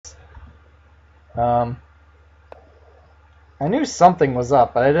Um, I knew something was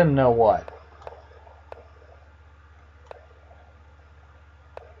up, but I didn't know what.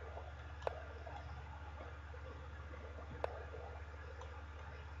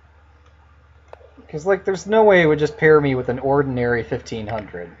 Because, like, there's no way it would just pair me with an ordinary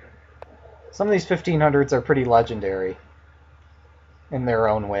 1500. Some of these 1500s are pretty legendary in their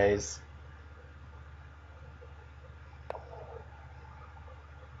own ways.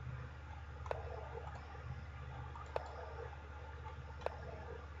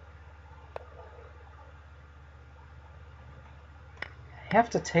 I have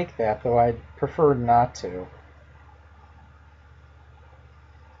to take that, though I'd prefer not to.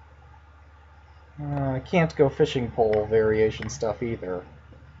 I can't go fishing pole variation stuff either.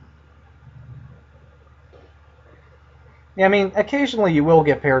 Yeah, I mean, occasionally you will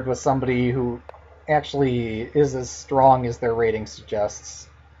get paired with somebody who actually is as strong as their rating suggests.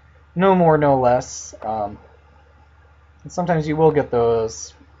 No more, no less. And sometimes you will get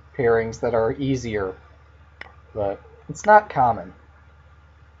those pairings that are easier, but it's not common.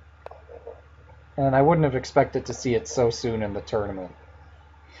 And I wouldn't have expected to see it so soon in the tournament.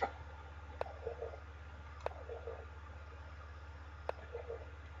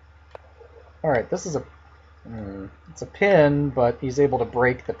 Alright, this is a... it's a pin, but he's able to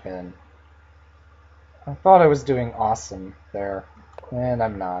break the pin. I thought I was doing awesome there, and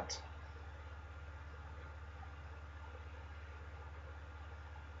I'm not.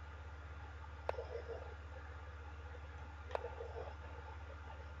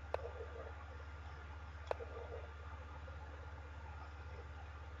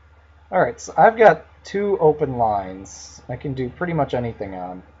 Alright, so I've got two open lines I can do pretty much anything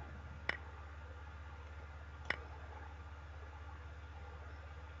on.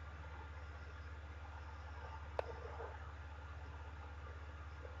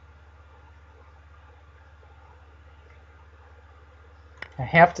 I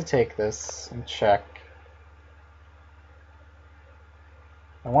have to take this and check.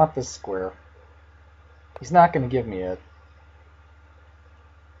 I want this square. He's not going to give me it.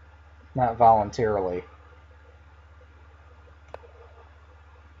 Not voluntarily.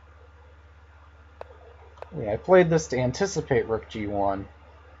 Yeah, I played this to anticipate rook g1.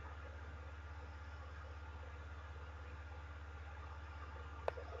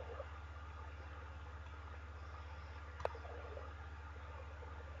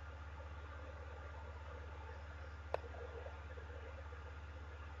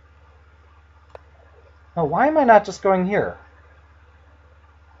 Oh, why am I not just going here?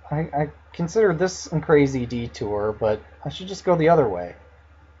 I consider this a crazy detour, but I should just go the other way.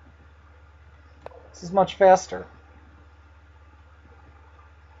 This is much faster.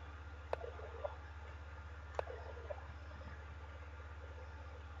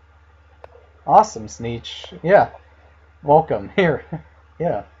 Awesome, Sneech. Yeah, welcome. Here.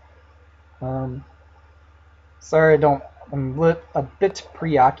 Yeah. Um, sorry, I don't... I'm a bit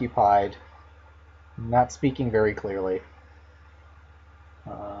preoccupied. I'm not speaking very clearly.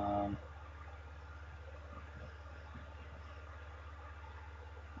 Um,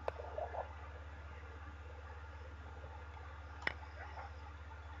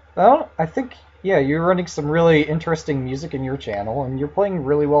 well, I think, yeah, you're running some really interesting music in your channel, and you're playing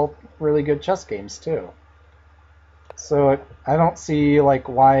really good chess games too. So I don't see like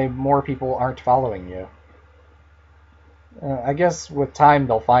why more people aren't following you. I guess with time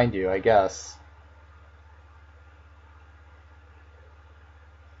they'll find you, I guess.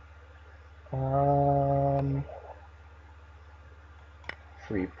 Um,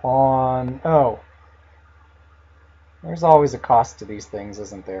 free pawn. Oh, there's always a cost to these things,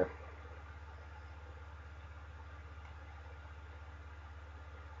 isn't there?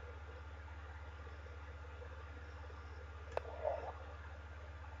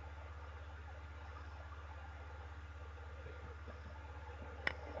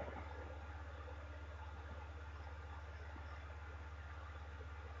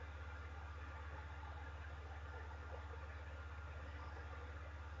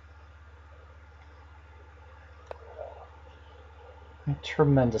 I'm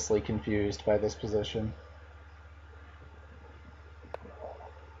tremendously confused by this position.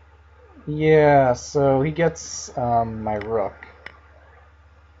 Yeah, so he gets my rook.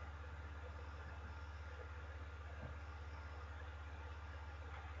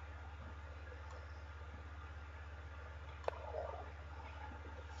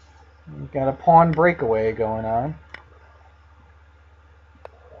 We've got a pawn breakaway going on.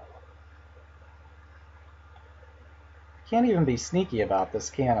 Can't even be sneaky about this,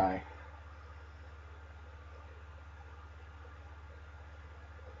 can I?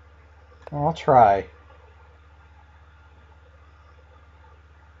 I'll try.